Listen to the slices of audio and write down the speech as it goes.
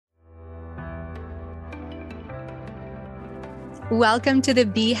Welcome to the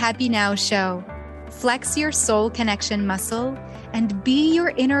Be Happy Now show. Flex your soul connection muscle and be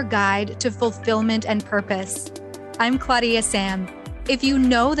your inner guide to fulfillment and purpose. I'm Claudia Sam. If you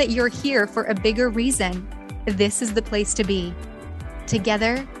know that you're here for a bigger reason, this is the place to be.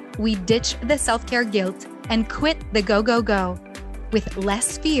 Together, we ditch the self-care guilt and quit the go with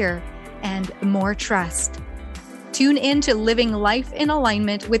less fear and more trust. Tune in to living life in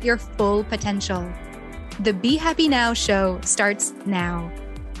alignment with your full potential. The Be Happy Now show starts now.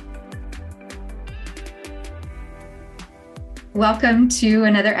 Welcome to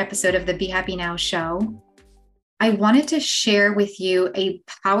another episode of the Be Happy Now show. I wanted to share with you a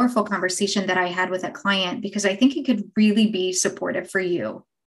powerful conversation that I had with a client because I think it could really be supportive for you.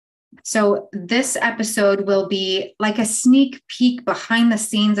 So this episode will be like a sneak peek behind the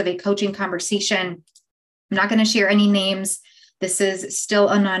scenes of a coaching conversation. I'm not going to share any names. This is still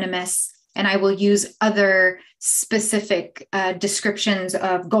anonymous. And I will use other specific descriptions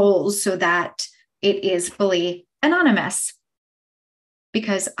of goals so that it is fully anonymous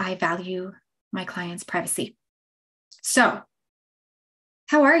because I value my clients' privacy. So,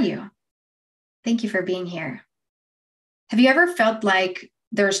 how are you? Thank you for being here. Have you ever felt like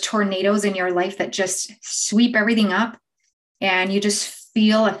there's tornadoes in your life that just sweep everything up and you just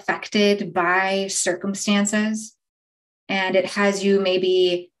feel affected by circumstances? And it has you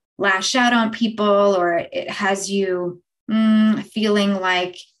maybe lash out on people, or it has you feeling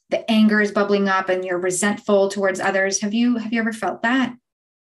like the anger is bubbling up and you're resentful towards others. Have you ever felt that?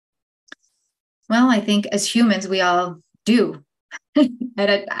 Well, I think as humans, we all do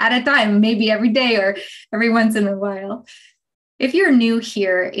at a time, maybe every day or every once in a while. If you're new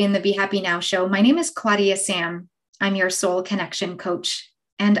here in the Be Happy Now show, my name is Claudia Sam. I'm your soul connection coach,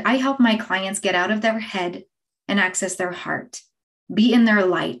 and I help my clients get out of their head and access their heart. Be in their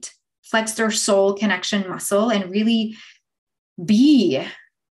light, flex their soul connection muscle, and really be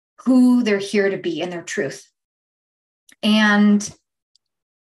who they're here to be in their truth. And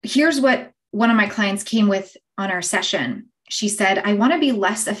here's what one of my clients came with on our session. She said, I want to be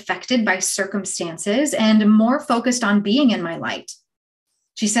less affected by circumstances and more focused on being in my light.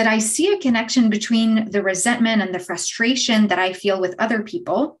 She said, I see a connection between the resentment and the frustration that I feel with other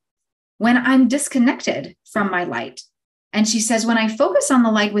people when I'm disconnected from my light. And she says, when I focus on the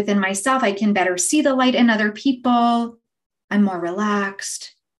light within myself, I can better see the light in other people. I'm more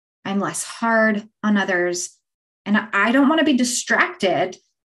relaxed. I'm less hard on others. And I don't want to be distracted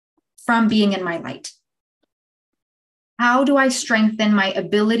from being in my light. How do I strengthen my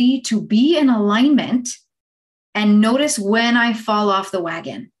ability to be in alignment and notice when I fall off the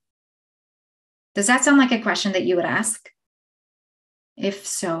wagon? Does that sound like a question that you would ask? If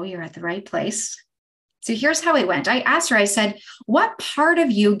so, you're at the right place. So here's how it went. I asked her, I said, what part of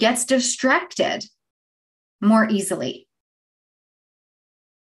you gets distracted more easily?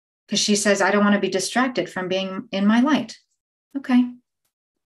 Because she says, I don't want to be distracted from being in my light. Okay.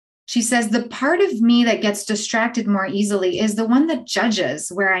 She says, the part of me that gets distracted more easily is the one that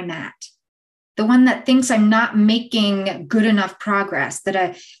judges where I'm at. The one that thinks I'm not making good enough progress,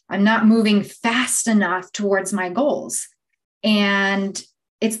 that I'm not moving fast enough towards my goals. And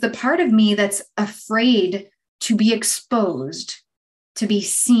it's the part of me that's afraid to be exposed, to be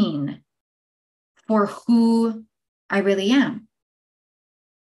seen for who I really am.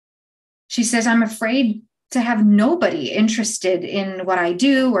 She says, I'm afraid to have nobody interested in what I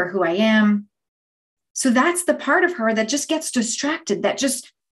do or who I am. So that's the part of her that just gets distracted, that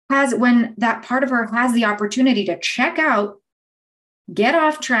just has, when that part of her has the opportunity to check out, get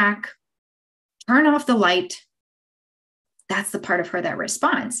off track, turn off the light, that's the part of her that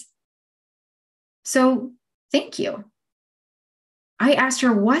responds. So thank you. I asked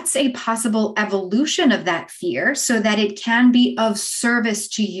her, what's a possible evolution of that fear so that it can be of service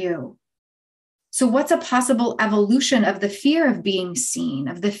to you? So what's a possible evolution of the fear of being seen,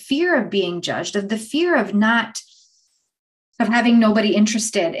 of the fear of being judged, of the fear of having nobody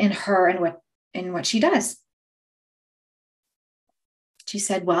interested in her and what she does? She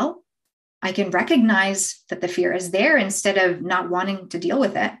said, well, I can recognize that the fear is there instead of not wanting to deal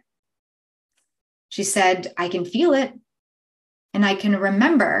with it. She said, I can feel it and I can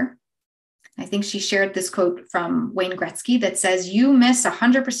remember. I think she shared this quote from Wayne Gretzky that says, you miss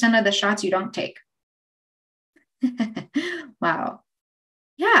 100% of the shots you don't take. Wow.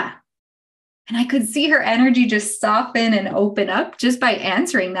 Yeah. And I could see her energy just soften and open up just by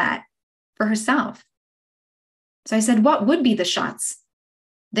answering that for herself. So I said, what would be the shots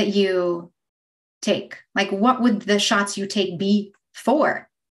that you take? Like, what would the shots you take be for?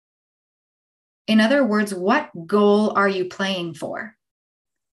 In other words, what goal are you playing for?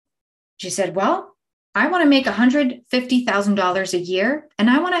 She said, well, I want to make $150,000 a year, and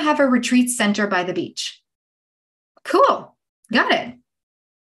I want to have a retreat center by the beach. Cool. Got it.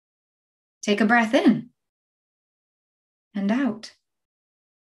 Take a breath in and out.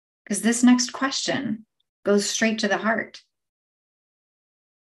 Because this next question goes straight to the heart.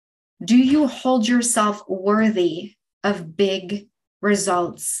 Do you hold yourself worthy of big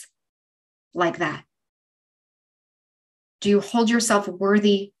results like that? Do you hold yourself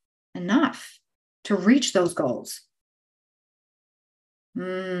worthy enough to reach those goals?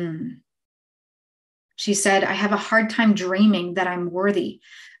 She said, I have a hard time dreaming that I'm worthy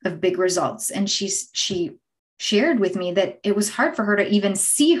of big results. And she shared with me that it was hard for her to even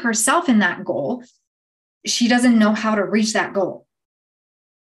see herself in that goal. She doesn't know how to reach that goal.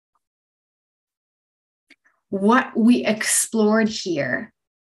 What we explored here,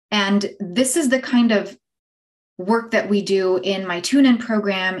 and this is the kind of work that we do in my tune-in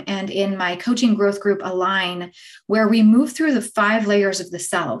program and in my coaching growth group Align, where we move through the 5 layers of the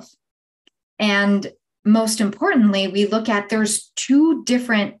self. And most importantly, we look at there's 2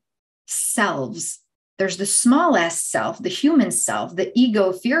 different selves. There's the small s self, the human self, the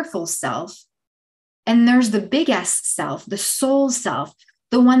ego, fearful self. And there's the big S self, the soul self,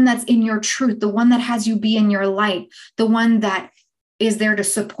 the one that's in your truth, the one that has you be in your light, the one that is there to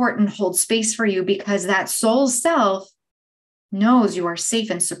support and hold space for you, because that soul self knows you are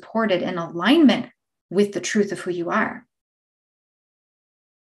safe and supported in alignment with the truth of who you are.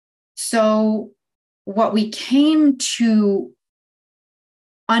 So what we came to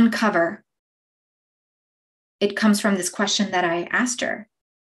uncover, it comes from this question that I asked her.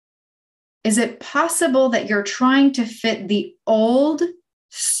 Is it possible that you're trying to fit the old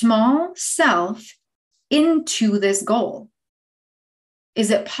small self into this goal? Is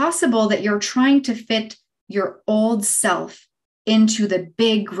it possible that you're trying to fit your old self into the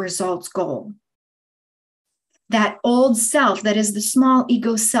big results goal? That old self that is the small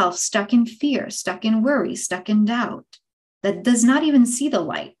ego self, stuck in fear, stuck in worry, stuck in doubt, that does not even see the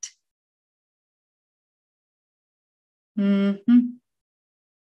light.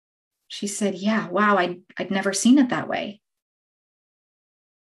 She said, yeah, wow, I'd never seen it that way.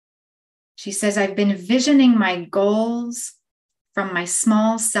 She says, I've been visioning my goals from my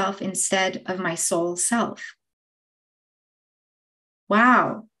small self instead of my soul self.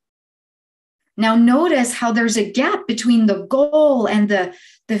 Wow. Now notice how there's a gap between the goal and the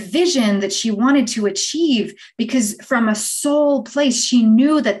vision that she wanted to achieve, because from a soul place, she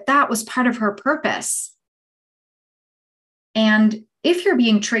knew that that was part of her purpose. And if you're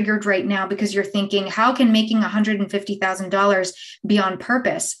being triggered right now because you're thinking, how can making $150,000 be on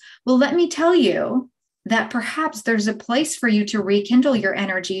purpose? Well, let me tell you that perhaps there's a place for you to rekindle your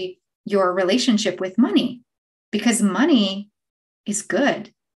energy, your relationship with money, because money is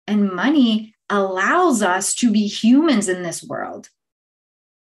good and money allows us to be humans in this world.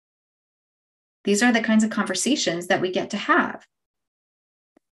 These are the kinds of conversations that we get to have.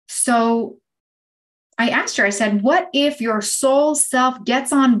 So I asked her, I said, what if your soul self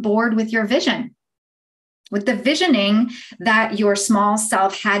gets on board with your vision? With the visioning that your small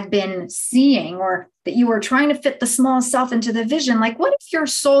self had been seeing, or that you were trying to fit the small self into the vision. Like, what if your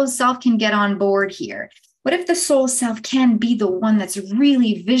soul self can get on board here? What if the soul self can be the one that's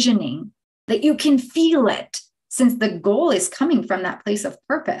really visioning, that you can feel it, since the goal is coming from that place of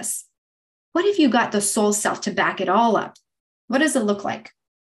purpose? What if you got the soul self to back it all up? What does it look like?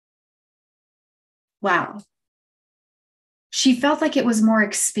 Wow. She felt like it was more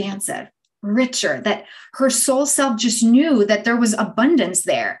expansive, richer, that her soul self just knew that there was abundance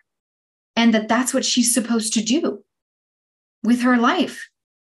there, and that that's what she's supposed to do with her life,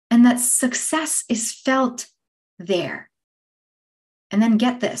 and that success is felt there. And then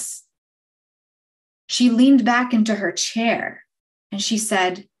get this. She leaned back into her chair and she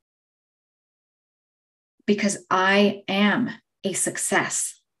said, because I am a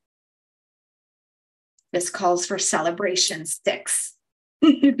success. This calls for celebration sticks.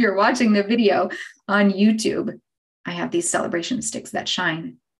 If you're watching the video on YouTube, I have these celebration sticks that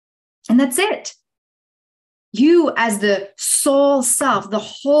shine. And that's it. You, as the soul self, the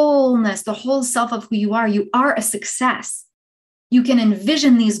wholeness, the whole self of who you are a success. You can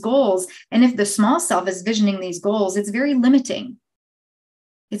envision these goals. And if the small self is visioning these goals, it's very limiting.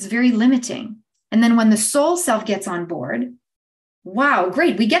 It's very limiting. And then when the soul self gets on board, wow,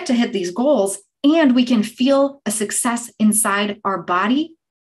 great, we get to hit these goals. And we can feel a success inside our body,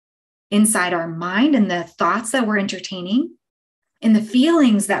 inside our mind, and the thoughts that we're entertaining, in the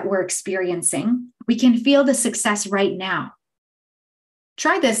feelings that we're experiencing. We can feel the success right now.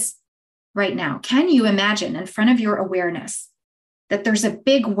 Try this right now. Can you imagine in front of your awareness that there's a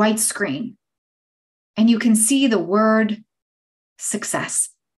big white screen and you can see the word success.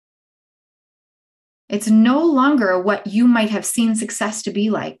 It's no longer what you might have seen success to be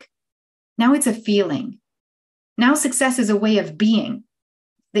like. Now it's a feeling. Now success is a way of being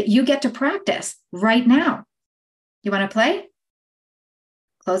that you get to practice right now. You want to play?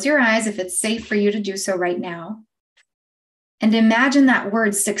 Close your eyes if it's safe for you to do so right now. And imagine that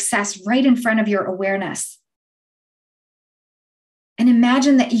word success right in front of your awareness. And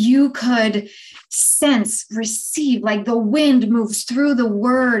imagine that you could sense, receive, like the wind moves through the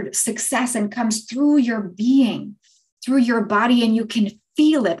word success and comes through your being, through your body, and you can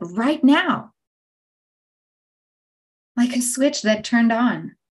feel it right now. Like a switch that turned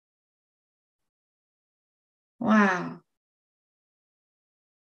on. Wow.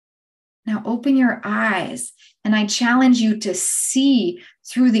 Now open your eyes, and I challenge you to see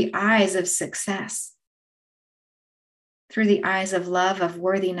through the eyes of success, through the eyes of love, of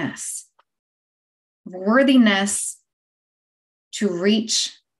worthiness to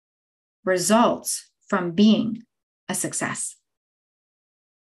reach results from being a success.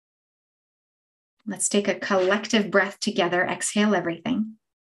 Let's take a collective breath together. Exhale everything.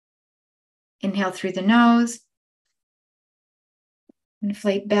 Inhale through the nose.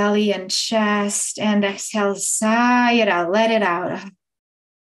 Inflate belly and chest, and exhale, sigh it out, let it out.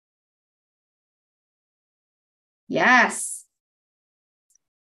 Yes.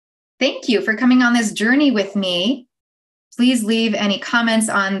 Thank you for coming on this journey with me. Please leave any comments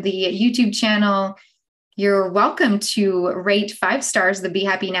on the YouTube channel. You're welcome to rate 5 stars the Be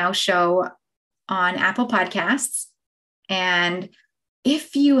Happy Now show on Apple Podcasts. And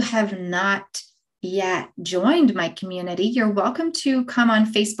if you have not yet joined my community, you're welcome to come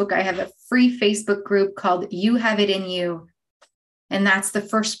on Facebook. I have a free Facebook group called You Have It In You. And that's the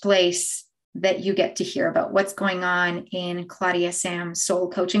first place that you get to hear about what's going on in Claudia Sam's soul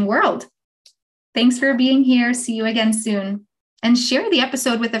coaching world. Thanks for being here. See you again soon. And share the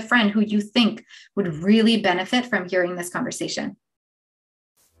episode with a friend who you think would really benefit from hearing this conversation.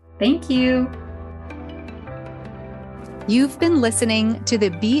 Thank you. You've been listening to the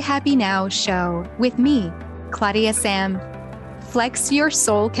Be Happy Now show with me, Claudia Sam. Flex your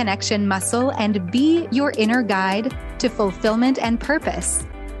soul connection muscle and be your inner guide to fulfillment and purpose.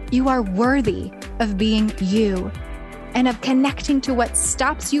 You are worthy of being you and of connecting to what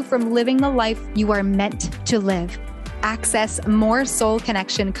stops you from living the life you are meant to live. Access more soul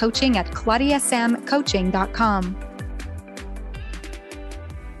connection coaching at claudiasamcoaching.com.